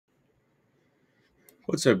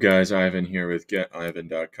What's up, guys? Ivan here with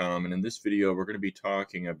getivan.com, and in this video we're going to be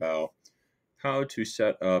talking about how to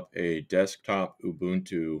set up a desktop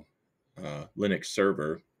Ubuntu Linux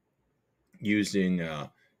server using,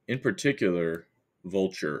 in particular,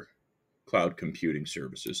 Vultr cloud computing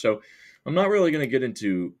services. So I'm not really going to get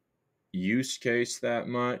into use case that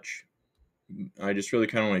much. I just really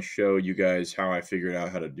kind of want to show you guys how I figured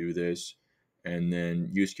out how to do this, and then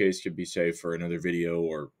use case could be saved for another video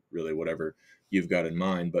or really whatever you've got in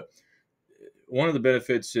mind. But one of the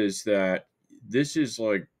benefits is that this is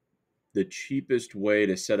like the cheapest way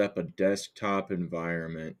to set up a desktop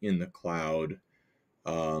environment in the cloud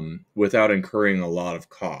without incurring a lot of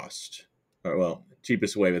cost. Well,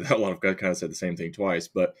 cheapest way without a lot of cost. I kind of said the same thing twice,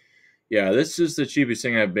 but yeah, this is the cheapest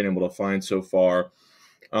thing I've been able to find so far.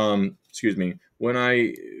 Excuse me. When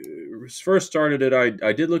I first started it,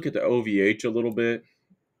 I did look at the OVH a little bit,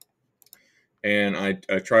 and I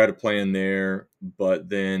tried a plan there, but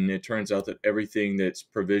then it turns out that everything that's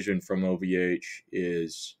provisioned from OVH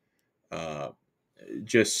is uh,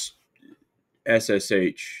 just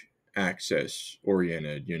SSH access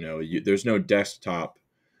oriented. There's no desktop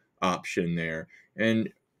option there, and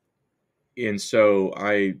so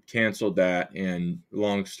I canceled that. And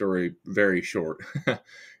long story very short, and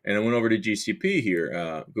I went over to GCP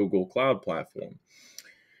here, Google Cloud Platform.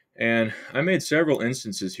 And I made several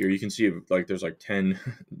instances here. You can see like there's like 10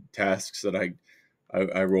 tasks that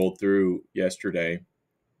I rolled through yesterday,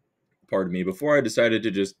 pardon me, before I decided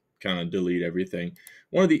to just kind of delete everything.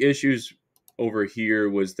 One of the issues over here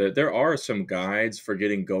was that there are some guides for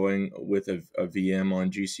getting going with a VM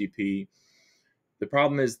on GCP. The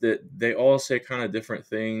problem is that they all say kind of different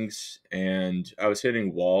things, and I was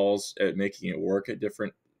hitting walls at making it work at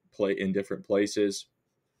in different places.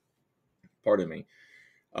 Pardon me.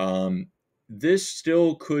 Um, this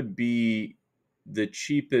still could be the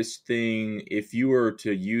cheapest thing if you were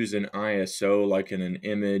to use an ISO like in an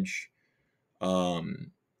image,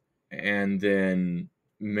 um, and then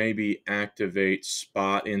maybe activate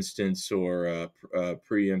spot instance or a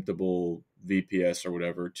preemptible VPS or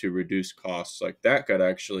whatever to reduce costs. Like that could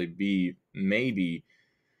actually be maybe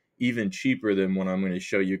even cheaper than what I'm going to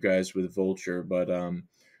show you guys with Vultr, but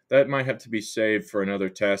that might have to be saved for another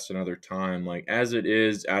test another time. Like as it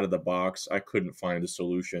is out of the box, I couldn't find a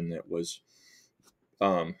solution that was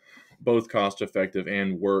um, both cost effective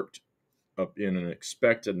and worked up in an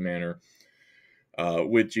expected manner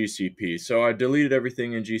with GCP. So I deleted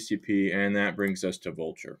everything in GCP, and that brings us to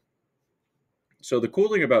Vultr. So the cool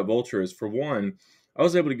thing about Vultr is, for one, I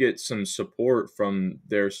was able to get some support from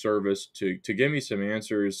their service to give me some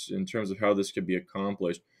answers in terms of how this could be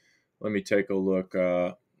accomplished. Let me take a look.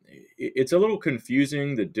 It's a little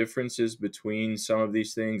confusing, the differences between some of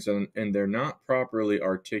these things, and they're not properly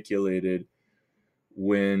articulated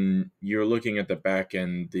when you're looking at the back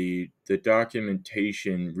end. The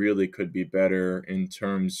documentation really could be better in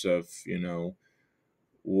terms of,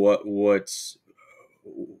 what's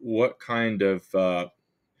what kind of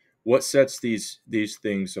what sets these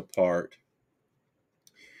things apart.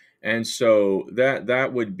 And so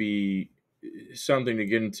that would be something to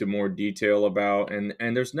get into more detail about. And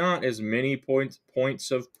there's not as many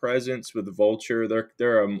points of presence with Vultr.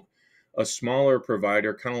 They're a smaller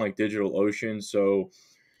provider, kind of like DigitalOcean. So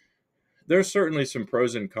there's certainly some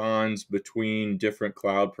pros and cons between different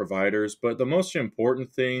cloud providers, but the most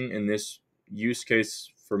important thing in this use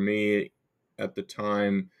case for me at the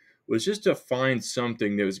time was just to find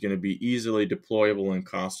something that was going to be easily deployable and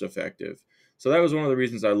cost effective. So that was one of the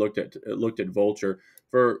reasons I looked at Vultr.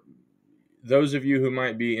 For those of you who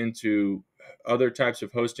might be into other types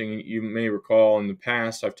of hosting, you may recall in the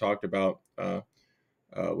past I've talked about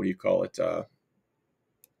what do you call it?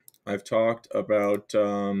 I've talked about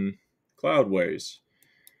Cloudways.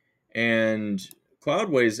 And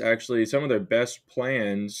Cloudways, actually, some of their best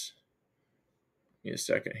plans, give me a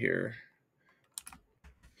second here.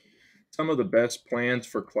 Some of the best plans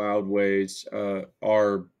for Cloudways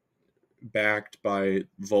are backed by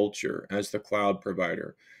Vultr as the cloud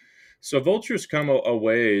provider. So Vultr's come a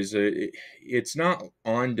ways. It's not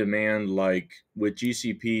on demand like with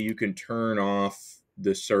GCP. You can turn off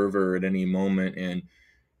the server at any moment, and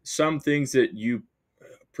some things that you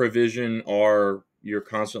provision are, you're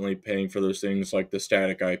constantly paying for those things like the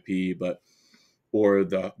static IP, but or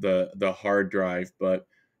the hard drive. But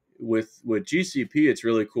with GCP, it's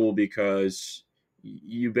really cool because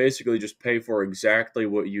you basically just pay for exactly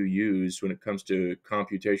what you use when it comes to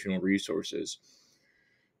computational resources.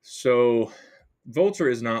 So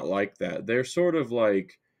Vultr is not like that. They're sort of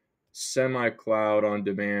like semi-cloud on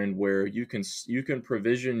demand, where you can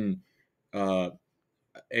provision uh,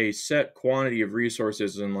 a set quantity of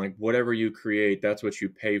resources, and like whatever you create, that's what you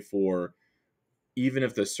pay for, even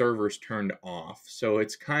if the server's turned off. So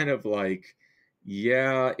it's kind of like,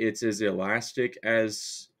 yeah, it's as elastic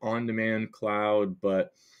as on-demand cloud,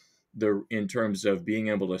 but in terms of being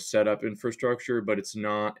able to set up infrastructure, but it's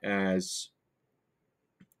not as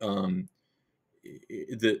um,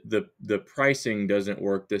 the pricing doesn't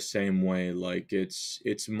work the same way. Like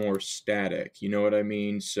it's more static. You know what I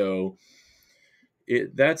mean? So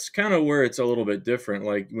that's kind of where it's a little bit different.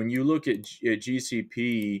 Like when you look at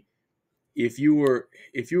GCP, if you were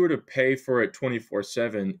to pay for it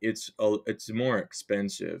 24/7, it's more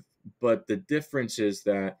expensive. But the difference is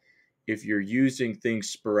that if you're using things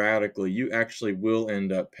sporadically, you actually will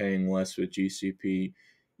end up paying less with GCP,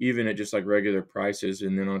 even at just like regular prices.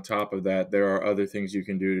 And then on top of that, there are other things you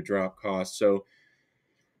can do to drop costs. So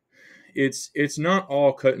it's not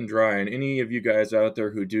all cut and dry. And any of you guys out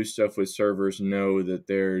there who do stuff with servers know that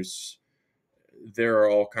there are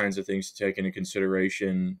all kinds of things to take into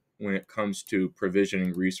consideration when it comes to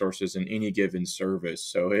provisioning resources in any given service.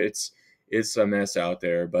 So it's a mess out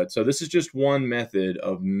there. But so this is just one method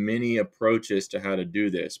of many approaches to how to do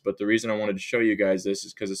this. But the reason I wanted to show you guys this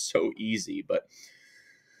is because it's so easy. But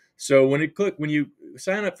so when you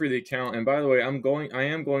sign up for the account, and by the way, I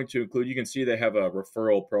am going to include, you can see they have a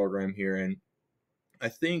referral program here, and I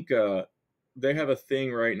think they have a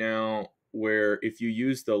thing right now where if you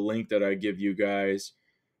use the link that I give you guys,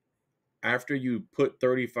 after you put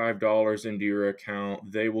 $35 into your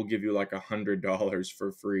account, they will give you like $100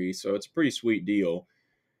 for free. So it's a pretty sweet deal.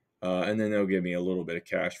 And then they'll give me a little bit of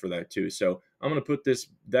cash for that too. So I'm going to put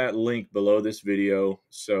that link below this video.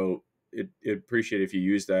 So it appreciate if you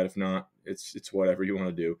use that. If not, it's whatever you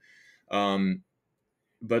want to do.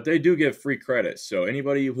 But they do give free credits. So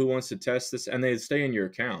anybody who wants to test this, and they stay in your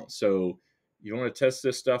account. So you want to test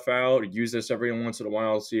this stuff out, use this every once in a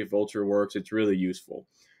while, see if Vultr works. It's really useful.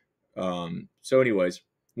 So anyways,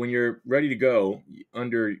 when you're ready to go,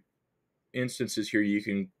 under instances here, you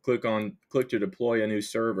can click to deploy a new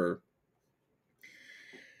server.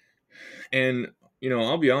 And,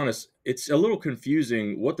 I'll be honest, it's a little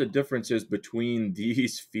confusing what the difference is between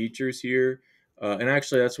these features here. And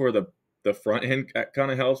actually, that's where the front end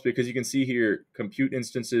kind of helps, because you can see here compute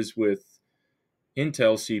instances with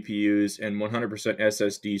Intel CPUs and 100%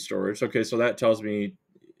 SSD storage. Okay, so that tells me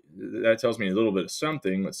a little bit of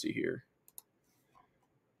something. Let's see here.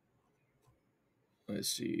 Let's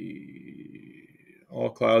see. All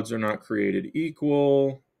clouds are not created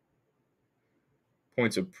equal.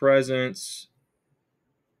 Points of presence.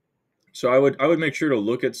 So I would make sure to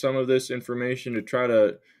look at some of this information to try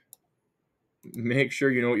to make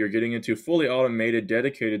sure you know what you're getting into. Fully automated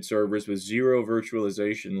dedicated servers with zero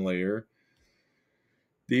virtualization layer.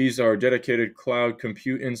 These are dedicated cloud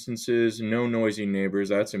compute instances, no noisy neighbors.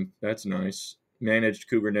 That's nice. Managed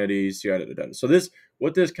Kubernetes, yada yada. So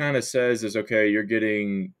what this kind of says is, okay, you're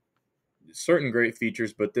getting certain great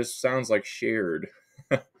features, but this sounds like shared,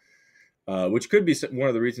 which could be one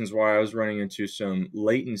of the reasons why I was running into some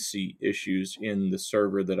latency issues in the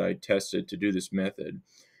server that I tested to do this method.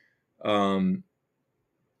 I'm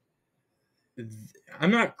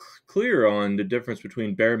not clear on the difference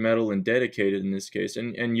between bare metal and dedicated in this case.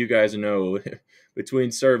 And you guys know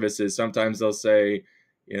between services, sometimes they'll say,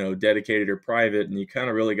 dedicated or private, and you kind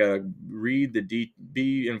of really got to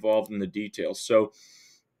be involved in the details. So,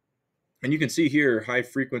 and you can see here, high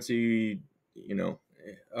frequency,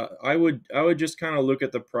 I would just kind of look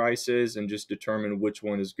at the prices and just determine which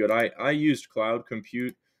one is good. I used cloud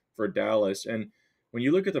compute for Dallas, and when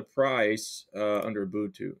you look at the price under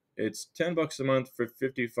Ubuntu, it's $10 a month for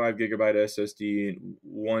 55 gigabyte SSD,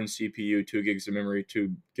 one CPU, 2 gigs of memory,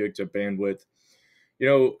 2 gigs of bandwidth.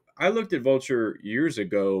 I looked at Vultr years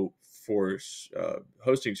ago for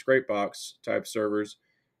hosting Scrapebox type servers,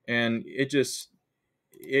 and it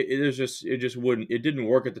didn't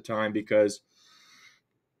work at the time because,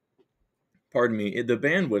 pardon me, the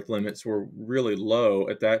bandwidth limits were really low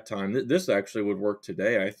at that time. This actually would work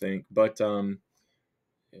today, I think, but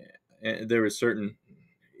and there were certain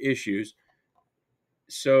issues.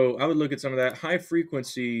 So I would look at some of that. High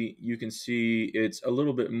frequency, you can see it's a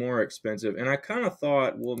little bit more expensive. And I kind of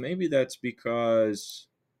thought, well, maybe that's because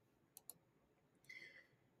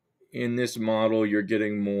in this model, you're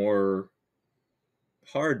getting more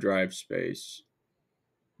hard drive space.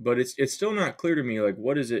 But it's still not clear to me, like,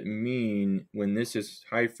 what does it mean when this is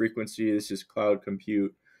high frequency, this is cloud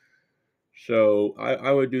compute? So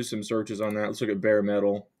I would do some searches on that. Let's look at bare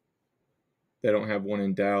metal. They don't have one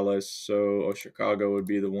in Dallas, so Chicago would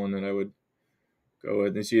be the one that I would go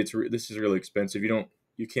with. And see, this is really expensive.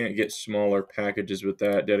 You you can't get smaller packages with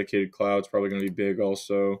that. Dedicated cloud's probably going to be big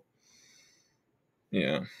also.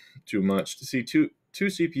 Yeah, too much. To see two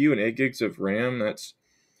CPU and 8 gigs of RAM, that's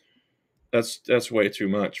way too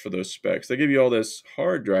much for those specs. They give you all this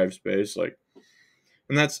hard drive space, like,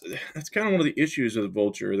 and that's kind of one of the issues with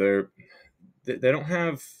Vultr. They don't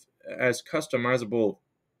have as customizable.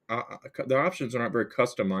 Their options are not very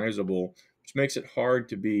customizable, which makes it hard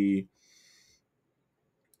to be.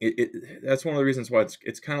 That's one of the reasons why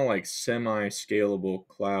it's kind of like semi-scalable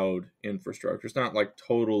cloud infrastructure. It's not like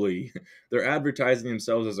totally. They're advertising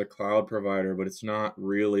themselves as a cloud provider, but it's not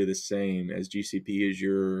really the same as GCP,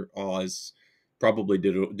 Azure, Oz, probably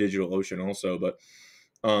DigitalOcean also. But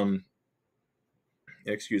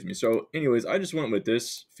excuse me. So, anyways, I just went with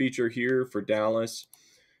this feature here for Dallas,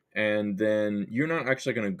 and then you're not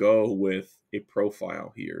actually going to go with a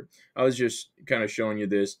profile here. I was just kind of showing you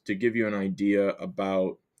this to give you an idea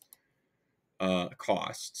about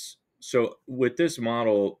costs. So with this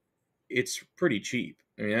model, it's pretty cheap.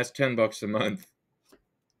 I mean, that's $10 a month,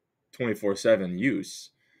 24/7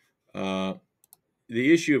 use. The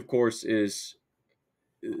issue, of course, is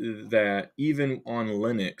that even on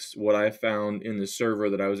Linux, what I found in the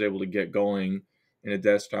server that I was able to get going in a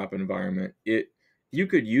desktop environment, you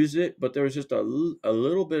could use it, but there was just a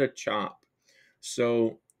little bit of chop.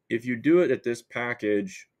 So if you do it at this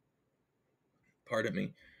package, pardon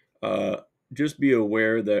me, just be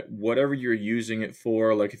aware that whatever you're using it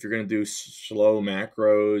for, like if you're going to do slow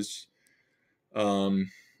macros,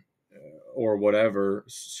 um, or whatever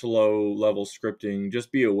slow level scripting,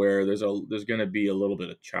 just be aware there's going to be a little bit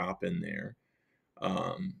of chop in there.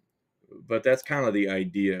 But that's kind of the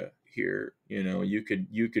idea here. You know, you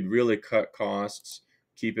could really cut costs,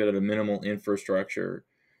 keep it at a minimal infrastructure,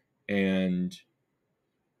 and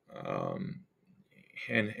um,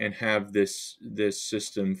 and have this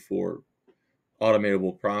system for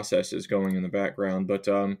automatable processes going in the background, but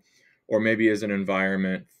or maybe as an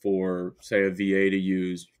environment for, say, a VA to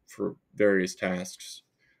use for various tasks.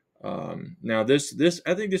 Now this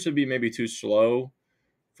I think this would be maybe too slow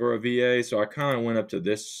for a VA, so I kind of went up to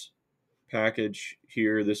this package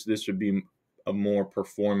here. This would be a more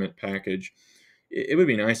performant package. It would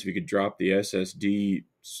be nice if you could drop the SSD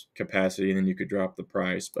capacity and then you could drop the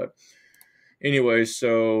price, but anyway,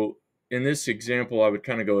 so in this example, I would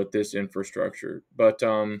kind of go with this infrastructure. But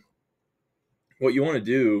what you want to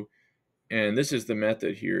do, and this is the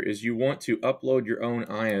method here, is you want to upload your own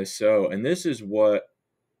ISO, and this is what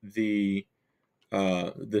the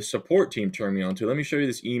support team turned me on to. Let me show you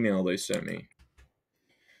this email they sent me.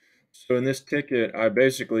 So in this ticket, I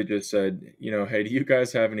basically just said, you know, hey, do you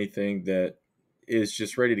guys have anything that is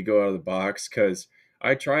just ready to go out of the box? Because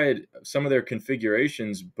I tried some of their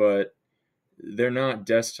configurations, but they're not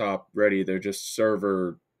desktop ready. They're just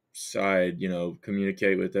server side, you know,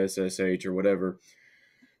 communicate with SSH or whatever,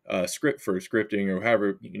 script for scripting or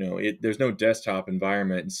however, you know, there's no desktop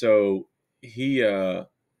environment. And so he,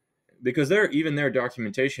 because even their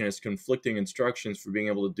documentation has conflicting instructions for being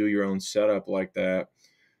able to do your own setup like that.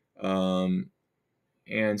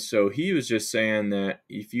 And so he was just saying that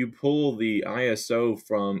if you pull the ISO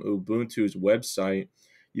from Ubuntu's website,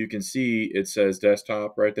 you can see it says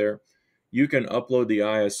desktop right there. You can upload the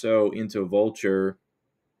ISO into Vultr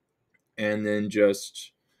and then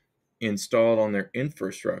just install it on their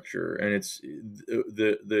infrastructure. And it's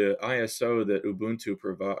the ISO that Ubuntu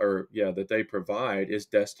that they provide is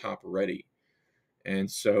desktop ready. And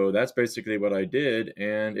so that's basically what I did,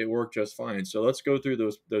 and it worked just fine. So let's go through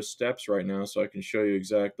those steps right now so I can show you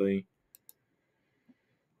exactly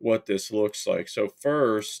what this looks like. So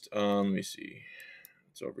first, let me see.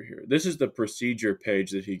 It's over here. This is the procedure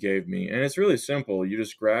page that he gave me, and it's really simple. You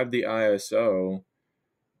just grab the ISO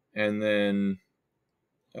and then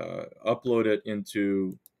upload it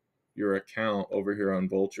into your account over here on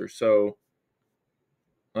Vultr. So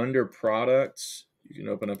under products, you can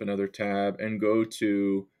open up another tab and go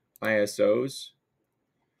to ISOs,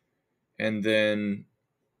 and then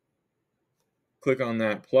click on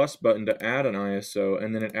that plus button to add an ISO,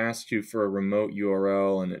 and then it asks you for a remote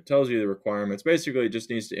URL, and it tells you the requirements. Basically, it just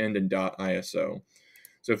needs to end in .iso.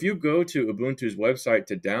 So if you go to Ubuntu's website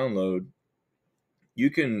to download, you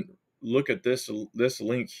can look at this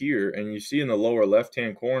link here, and you see in the lower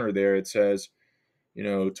left-hand corner there, it says, you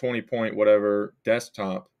know, 20 point whatever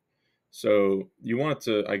desktop. So you want it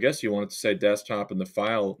to, I guess you want it to say desktop in the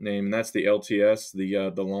file name, and that's the LTS,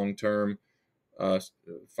 the long-term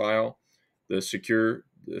file, the secure,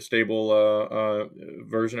 stable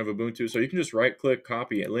version of Ubuntu. So you can just right-click,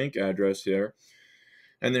 copy a link address here,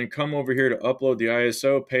 and then come over here to upload the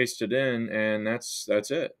ISO, paste it in, and that's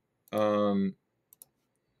it.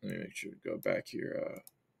 let me make sure to go back here.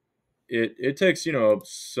 It takes, you know,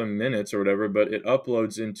 some minutes or whatever, but it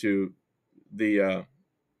uploads into the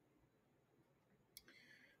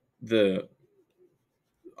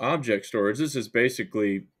object storage. This is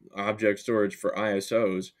basically object storage for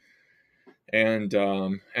ISOs, and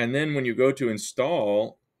then when you go to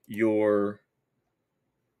install your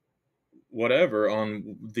whatever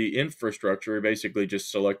on the infrastructure, basically just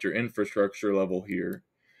select your infrastructure level here,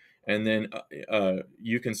 and then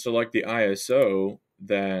you can select the ISO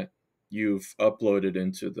that you've uploaded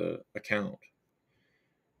into the account.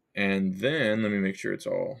 And then let me make sure it's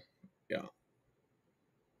all, yeah.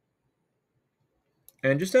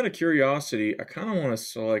 And just out of curiosity, I kind of want to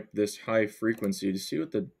select this high frequency to see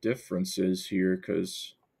what the difference is here,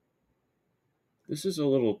 because this is a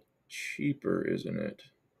little cheaper, isn't it?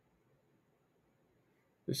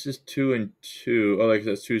 This is 2 and 2. Oh, like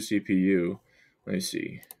that's 2 CPU. Let me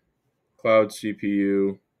see. Cloud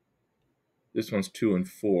CPU. This one's 2 and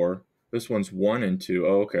 4. This one's 1 and 2.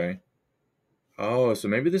 Oh, okay. Oh, so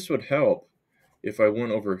maybe this would help if I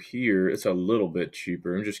went over here. It's a little bit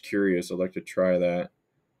cheaper. I'm just curious. I'd like to try that.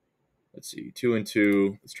 Let's see. 2 and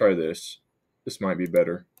 2. Let's try this. This might be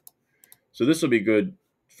better. So this will be good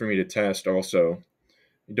for me to test also.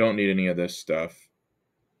 You don't need any of this stuff.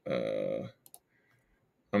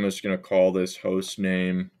 I'm just going to call this host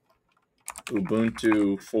name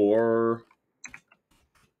Ubuntu 4,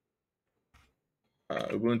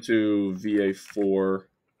 Ubuntu VA4,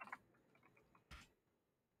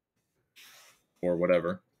 or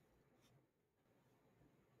whatever.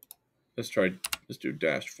 Let's do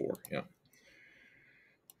 -4, yeah.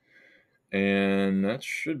 And that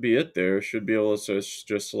should be it there. Should be able to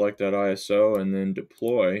just select that ISO and then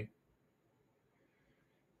deploy.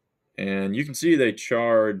 And you can see it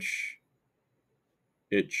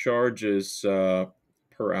charges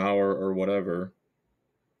per hour or whatever.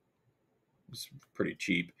 It's pretty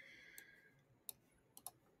cheap.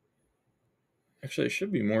 Actually, it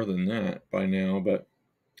should be more than that by now, but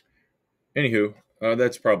anywho,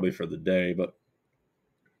 that's probably for the day. But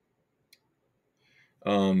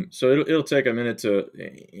so it'll take a minute to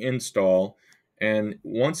install, and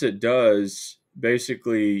once it does,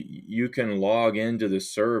 basically you can log into the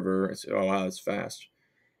server. Oh wow, that's fast,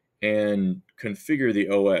 and configure the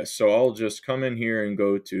OS. So I'll just come in here and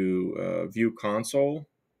go to View Console,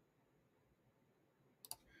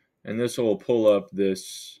 and this will pull up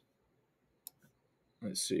this.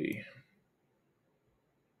 Let's see.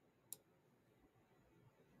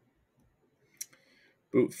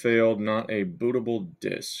 Boot failed, not a bootable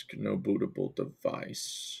disk, no bootable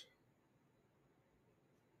device.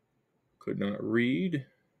 Could not read.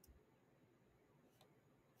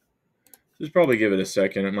 Just probably give it a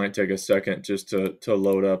second. It might take a second just to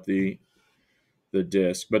load up the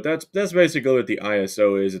disk. But that's basically what the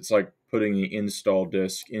ISO is. It's like putting the install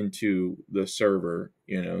disk into the server,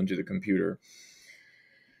 you know, into the computer.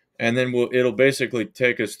 And then it'll basically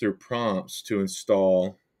take us through prompts to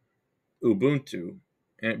install Ubuntu.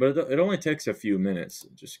 But it only takes a few minutes.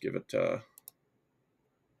 Just give it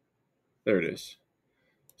there it is.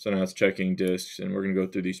 So now it's checking disks, and we're going to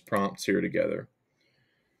go through these prompts here together.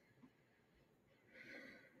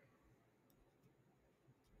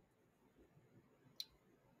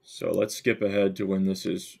 So let's skip ahead to when this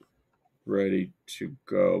is ready to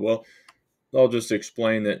go. Well, I'll just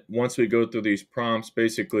explain that once we go through these prompts,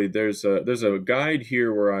 basically there's a guide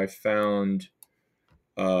here where I found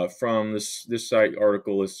from this site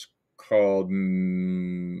article. Is called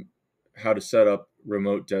How to Set Up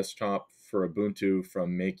Remote Desktop for Ubuntu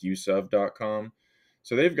from makeuseof.com.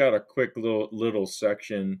 So they've got a quick little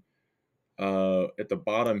section at the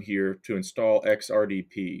bottom here to install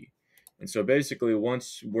XRDP. And so basically,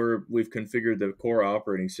 once we've configured the core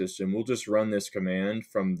operating system, we'll just run this command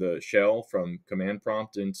from the shell, from command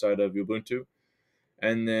prompt inside of Ubuntu,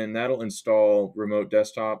 and then that'll install remote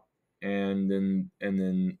desktop. And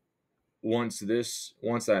then once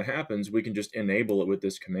that happens, we can just enable it with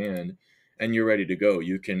this command, and you're ready to go.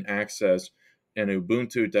 You can access an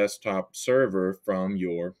Ubuntu desktop server from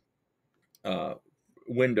your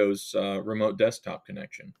Windows remote desktop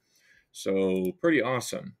connection. So pretty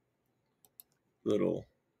awesome little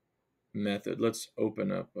method. Let's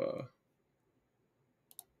open up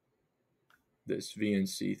this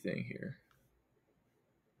VNC thing here.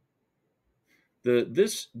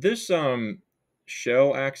 This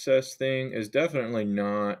shell access thing is definitely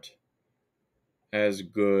not as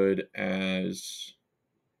good as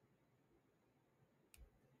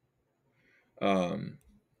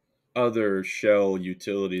other shell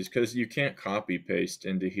utilities, because you can't copy paste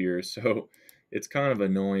into here. So it's kind of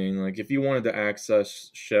annoying. Like if you wanted to access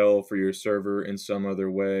shell for your server in some other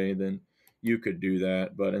way, then you could do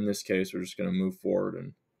that. But in this case, we're just going to move forward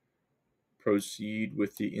and proceed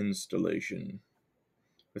with the installation.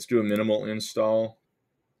 Let's do a minimal install.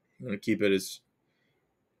 I'm going to keep it as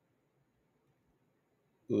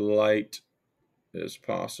light as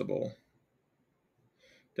possible.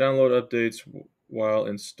 Download updates while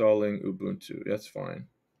installing Ubuntu. That's fine.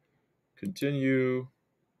 Continue.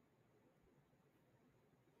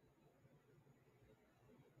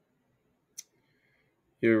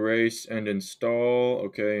 Erase and install.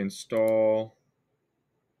 Okay, install.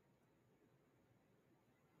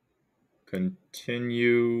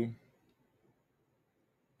 Continue.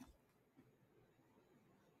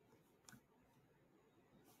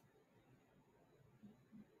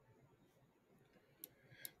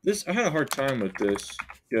 I had a hard time with this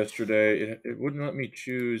yesterday. It wouldn't let me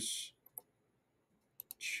choose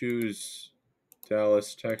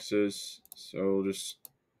Dallas, Texas. So we'll just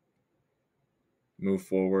move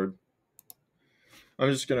forward. I'm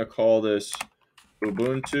just gonna call this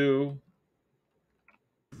Ubuntu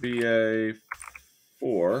VA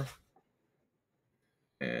 4,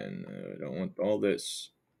 and I don't want all this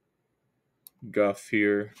guff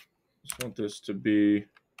here. Just want this to be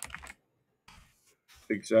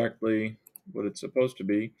exactly what it's supposed to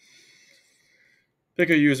be. Pick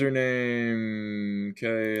a username.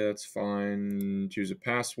 Okay, that's fine. Choose a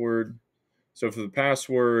password. So for the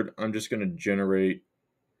password, I'm just going to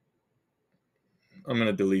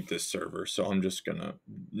delete this server. So I'm just going to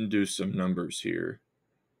do some numbers here.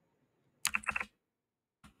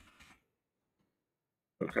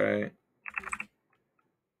 Okay.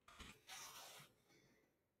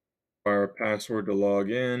 Our password to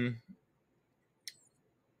log in.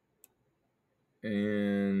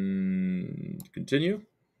 And continue.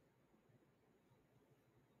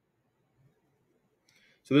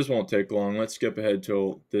 So this won't take long. Let's skip ahead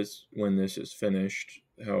till when this is finished,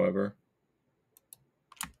 however.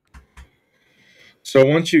 So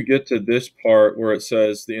once you get to this part where it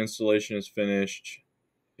says the installation is finished,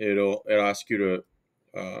 it'll ask you to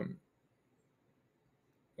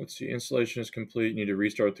let's see, installation is complete. You need to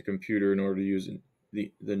restart the computer in order to use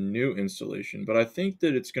the new installation. But I think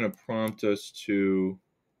that it's going to prompt us to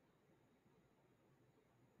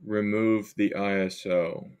remove the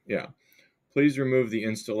ISO. Yeah. Please remove the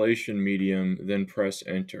installation medium, then press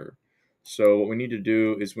enter. So what we need to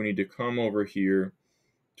do is we need to come over here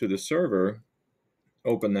to the server,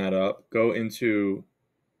 open that up, go into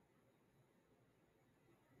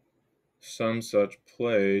some such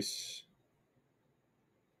place.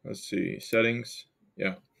 Let's see, settings.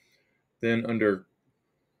 Yeah. Then under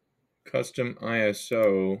custom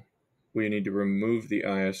ISO, we need to remove the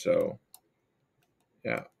ISO.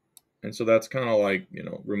 Yeah. And so that's kind of like,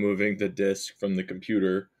 removing the disk from the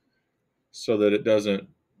computer so that it doesn't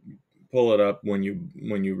pull it up when you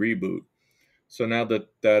reboot. So now that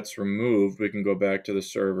that's removed, we can go back to the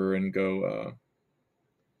server and go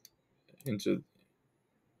into,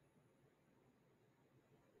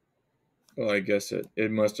 well, I guess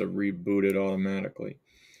it must have rebooted automatically.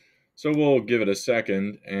 So we'll give it a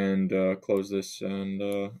second and close this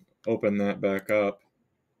and open that back up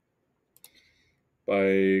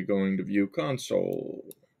by going to View Console.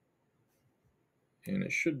 And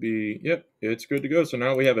it should be, yep, it's good to go. So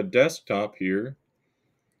now we have a desktop here.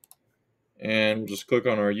 And we'll just click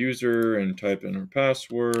on our user and type in our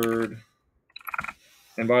password.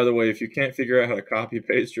 And by the way, if you can't figure out how to copy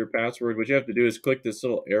paste your password, what you have to do is click this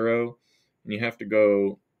little arrow and you have to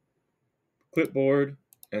go clipboard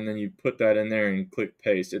and then you put that in there and click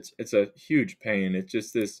paste. It's a huge pain. It's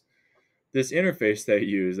just this interface they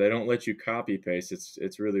use. They don't let you copy paste.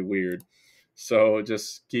 It's really weird. So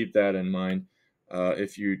just keep that in mind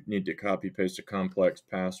if you need to copy paste a complex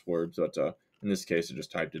password. But in this case, I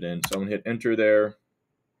just typed it in. So I'm gonna hit enter there,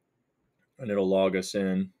 and it'll log us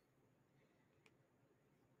in.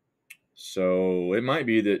 So it might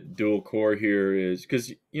be that dual core here is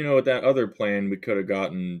because with that other plan we could have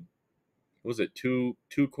gotten, was it two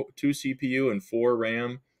CPU and 4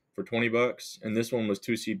 RAM for $20, and this one was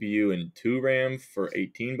 2 CPU and 2 RAM for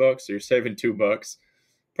 $18. So you're saving $2.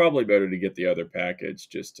 Probably better to get the other package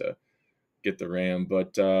just to get the RAM,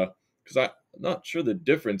 but because I'm not sure the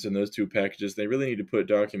difference in those two packages. They really need to put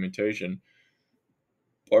documentation.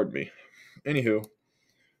 Pardon me. Anywho,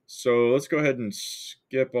 so let's go ahead and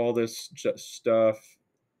skip all this stuff.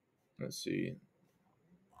 Let's see.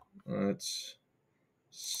 Let's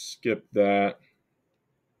skip that.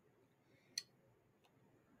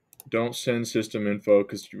 Don't send system info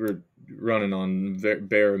because we're running on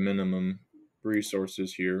bare minimum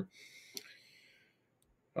resources here.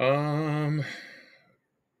 All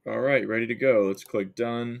right, ready to go. Let's click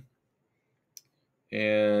done.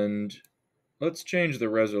 And let's change the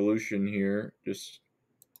resolution here just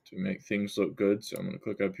to make things look good. So I'm going to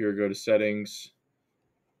click up here, go to settings.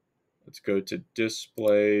 Let's go to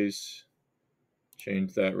displays.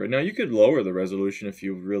 Change that right now. You could lower the resolution if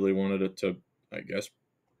you really wanted it to, I guess.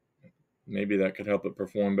 Maybe that could help it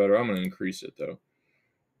perform better. I'm going to increase it though,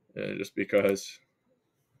 just because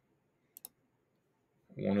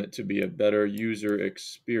I want it to be a better user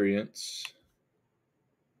experience.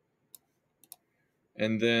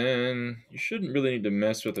 And then you shouldn't really need to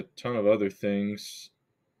mess with a ton of other things.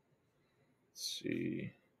 Let's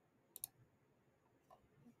see.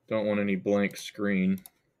 Don't want any blank screen.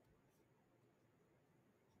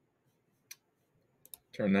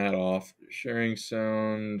 Turn that off. Sharing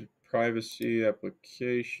sound, privacy,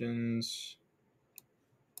 applications.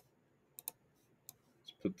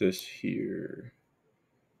 Let's put this here.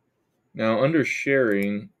 Now under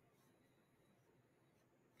sharing,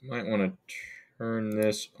 you might want to turn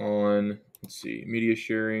this on. Let's see, media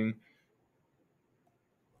sharing.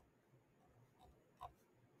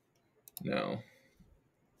 No.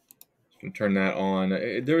 Can turn that on.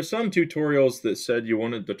 There were some tutorials that said you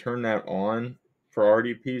wanted to turn that on for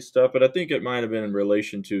RDP stuff, but I think it might have been in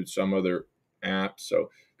relation to some other app.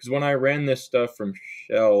 So, because when I ran this stuff from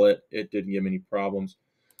Shell, it didn't give me any problems.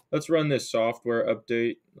 Let's run this software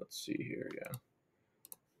update. Let's see here. Yeah,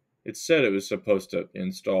 it said it was supposed to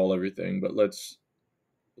install everything, but let's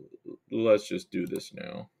just do this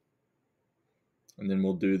now, and then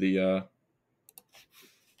we'll do the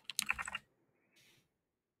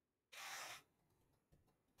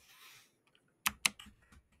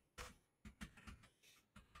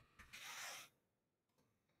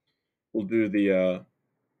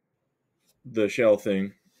the shell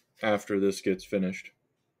thing after this gets finished.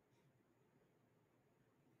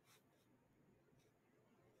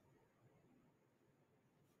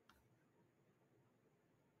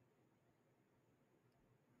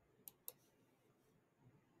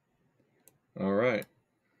 All right.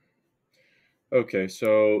 Okay,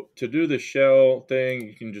 so to do the shell thing,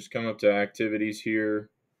 you can just come up to activities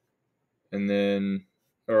here and then,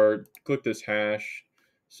 or click this hash.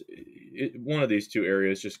 One of these two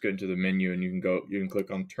areas, just go into the menu and you can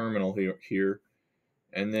click on terminal here,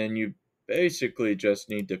 and then you basically just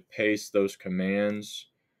need to paste those commands,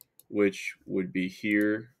 which would be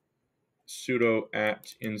here, sudo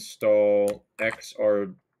apt install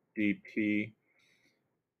xrdp.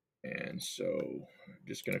 And so I'm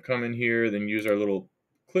just going to come in here, then use our little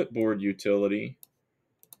clipboard utility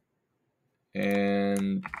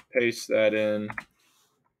and paste that in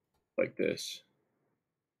like this.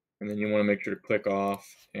 And then you want to make sure to click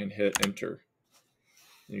off and hit enter.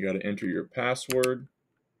 You got to enter your password.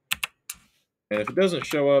 And if it doesn't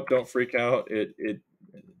show up, don't freak out.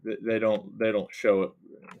 They don't show it,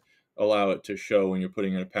 allow it to show when you're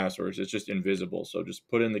putting in a password. It's just invisible. So just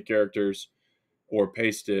put in the characters or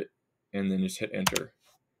paste it and then just hit enter.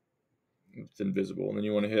 It's invisible. And then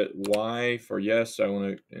you want to hit Y for yes, I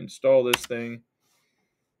want to install this thing,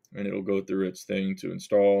 and it'll go through its thing to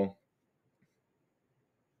install.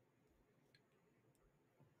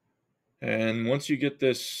 And once you get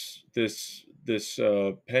this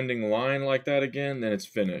pending line like that again, then it's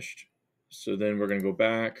finished. So then we're going to go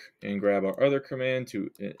back and grab our other command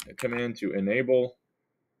to enable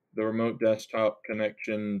the remote desktop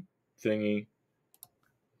connection thingy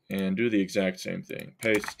and do the exact same thing.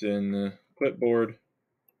 Paste in the clipboard.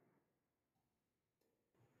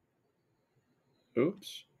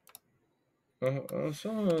 Oops.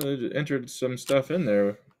 Someone entered some stuff in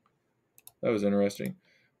there. That was interesting.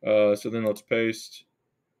 So then let's paste.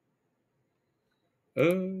 I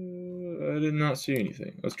did not see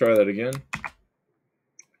anything. Let's try that again.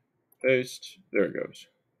 Paste. There it goes.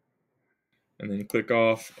 And then click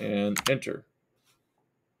off and enter.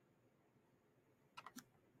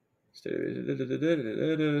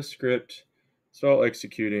 Script. It's all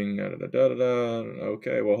executing.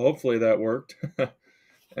 Okay, well, hopefully that worked.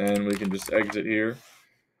 And we can just exit here.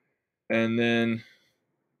 And then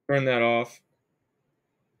turn that off.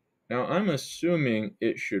 Now, I'm assuming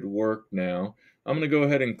it should work now. I'm going to go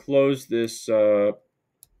ahead and close this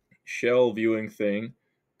shell viewing thing.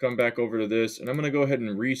 Come back over to this, and I'm going to go ahead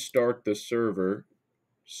and restart the server.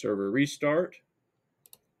 Server restart.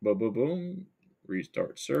 Boom, boom, boom.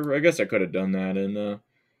 Restart server. I guess I could have done that in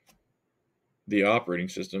the operating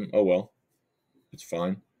system. Oh well, it's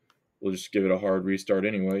fine. We'll just give it a hard restart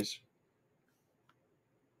anyways.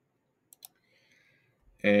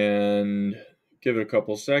 And give it a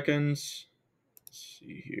couple seconds. Let's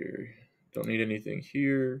see here. Don't need anything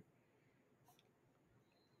here.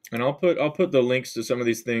 And I'll put the links to some of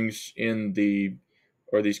these things in the,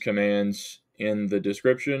 or these commands in the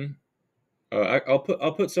description. I'll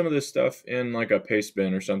put some of this stuff in like a paste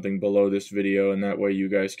bin or something below this video, and that way you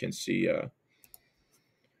guys can see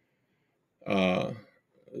uh,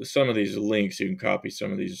 some of these links. You can copy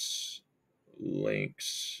some of these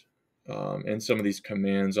links, and some of these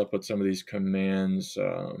commands. I'll put some of these commands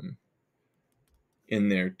in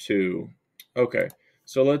there too. Okay,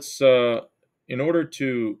 so let's in order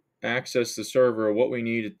to access the server, what we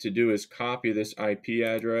need to do is copy this IP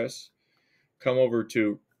address, come over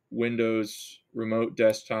to Windows Remote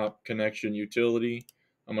Desktop Connection Utility.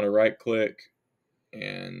 I'm going to right click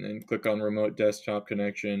and then click on Remote Desktop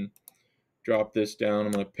Connection, drop this down.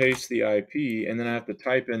 I'm going to paste the IP, and then I have to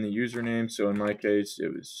type in the username. So in my case,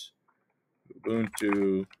 it was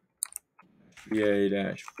Ubuntu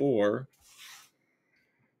VA-4.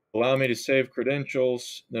 Allow me to save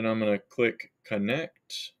credentials. Then I'm going to click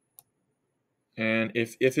connect. And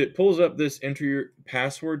if it pulls up this enter your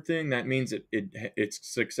password thing, that means it's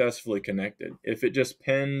successfully connected. If it just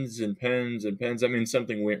pens and pens and pens, that means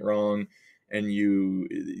something went wrong and your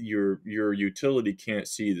utility can't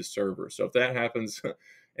see the server. So if that happens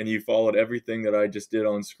and you followed everything that I just did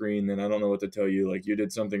on screen, then I don't know what to tell you. Like, you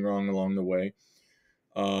did something wrong along the way.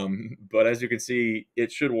 But as you can see,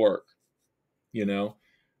 it should work, you know,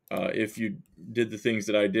 if you did the things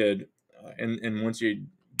that I did. And once you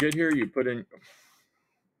get here, you put in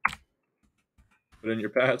your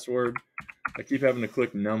password. I keep having to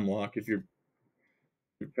click numlock if your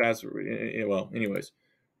password. Well, anyways,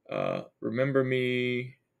 remember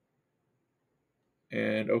me,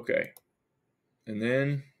 and okay, and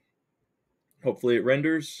then hopefully it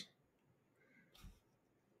renders,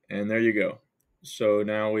 and there you go. So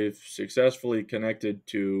now we've successfully connected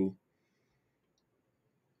to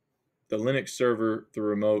the Linux server through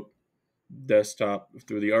remote desktop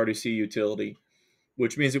through the RDC utility,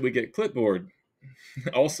 which means that we get clipboard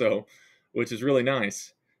also, which is really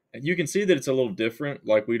nice. And you can see that it's a little different.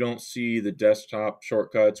 Like, we don't see the desktop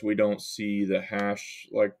shortcuts. We don't see the hash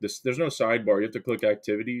like this. There's no sidebar. You have to click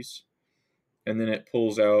activities, and then it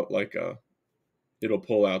pulls out like it'll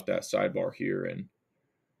pull out that sidebar here,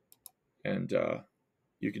 and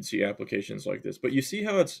you can see applications like this. But you see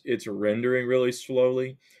how it's rendering really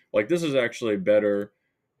slowly. Like, this is actually better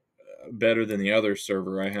than the other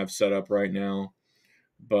server I have set up right now,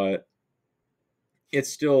 but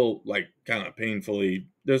it's still like kind of painfully,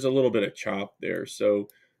 there's a little bit of chop there. So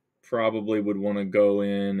probably would want to go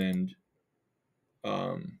in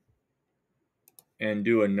um, and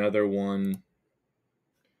do another one,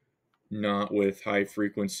 not with high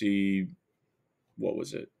frequency. What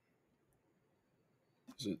was it?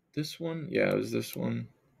 Was it this one? Yeah, it was this one.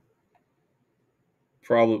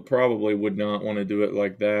 Probably would not want to do it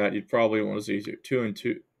like that. You'd probably want to see two and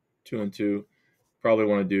two. Probably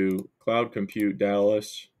want to do Cloud Compute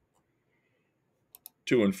Dallas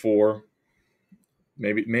 2 and 4.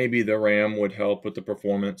 Maybe the RAM would help with the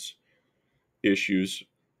performance issues.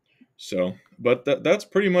 So, but that's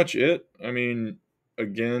pretty much it. I mean,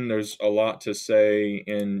 again, there's a lot to say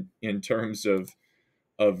in terms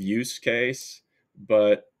of use case,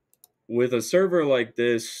 but with a server like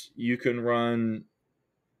this, you can run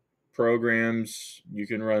programs, you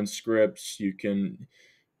can run scripts, you can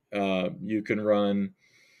run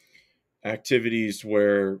activities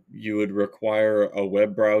where you would require a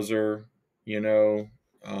web browser. You know,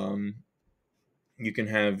 um, you can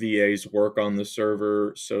have VAs work on the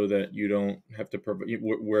server so that you don't have to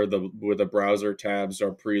where the browser tabs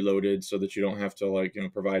are preloaded, so that you don't have to, like,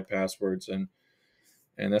 provide passwords, and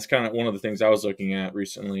that's kind of one of the things I was looking at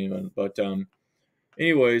recently. But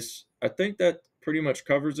anyways, I think that pretty much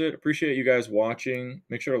covers it. Appreciate you guys watching.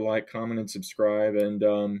 Make sure to like, comment, and subscribe.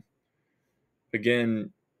 And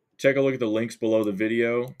again, take a look at the links below the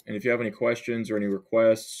video. And if you have any questions or any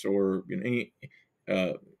requests, or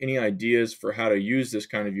any ideas for how to use this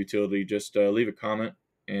kind of utility, just leave a comment,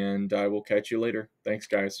 and I will catch you later. Thanks,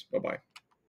 guys. Bye-bye.